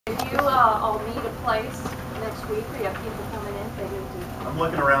If you all need a place next week, or you have people coming in, they need to. I'm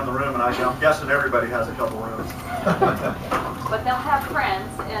looking around the room, and I'm guessing everybody has a couple rooms. But they'll have friends,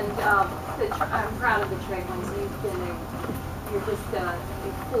 and I'm proud of the Traglings. You're just a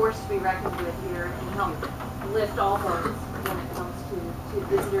force to be reckoned with here, and help lift all boats when it comes to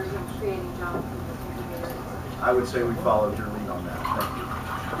visitors and creating jobs in the Tampa Bay area. I would say we followed your lead on that. Thank you.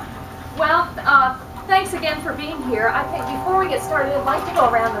 Well, thanks again for being here. I think before we get started, I'd like to go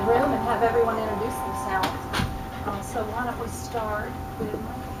around the room and have everyone introduce themselves. So why don't we start with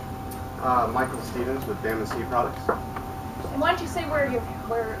Michael? Michael Stevens with WMNF Products. And why don't you say where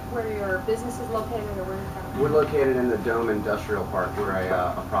your business is located, or where you're from? We're located in the Dome Industrial Park. We're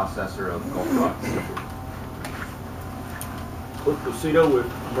a processor of Gulf trucks. Cliff Lucido with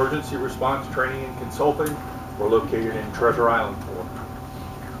Emergency Response Training and Consulting. We're located in Treasure Island, Florida.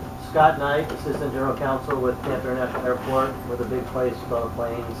 Scott Knight, Assistant General Counsel with Tampa International Airport, with a big place called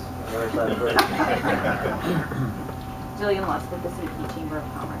Planes on the other side of the bridge. Jillian Lutz with the CP Chamber of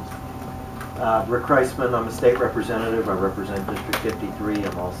Commerce. Rick Kreisman, I'm a state representative. I represent District 53.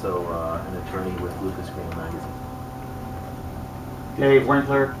 I'm also an attorney with Lucas Green Magazine. Dave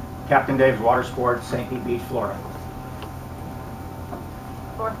Winkler, Captain Dave's Water Sports, St. Pete Beach, Florida.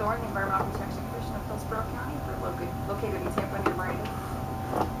 Laura Thorne, the Environmental Protection Commission of Hillsborough County. We're located in Tampa near Brandon.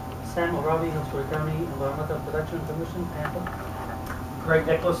 Sam O'Robbie, Hillsborough County Environmental Protection Commission, Tampa. Greg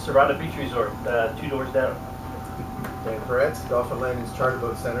Nicholas, Serrata Beach Resort, 2 doors down. Dan Peretz, Dolphin Landings Charter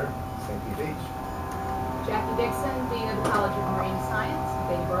Boat Center, St. Pete Beach. Jackie Dixon, Dean of the College of Marine Science,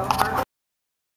 Bayboro Harbor.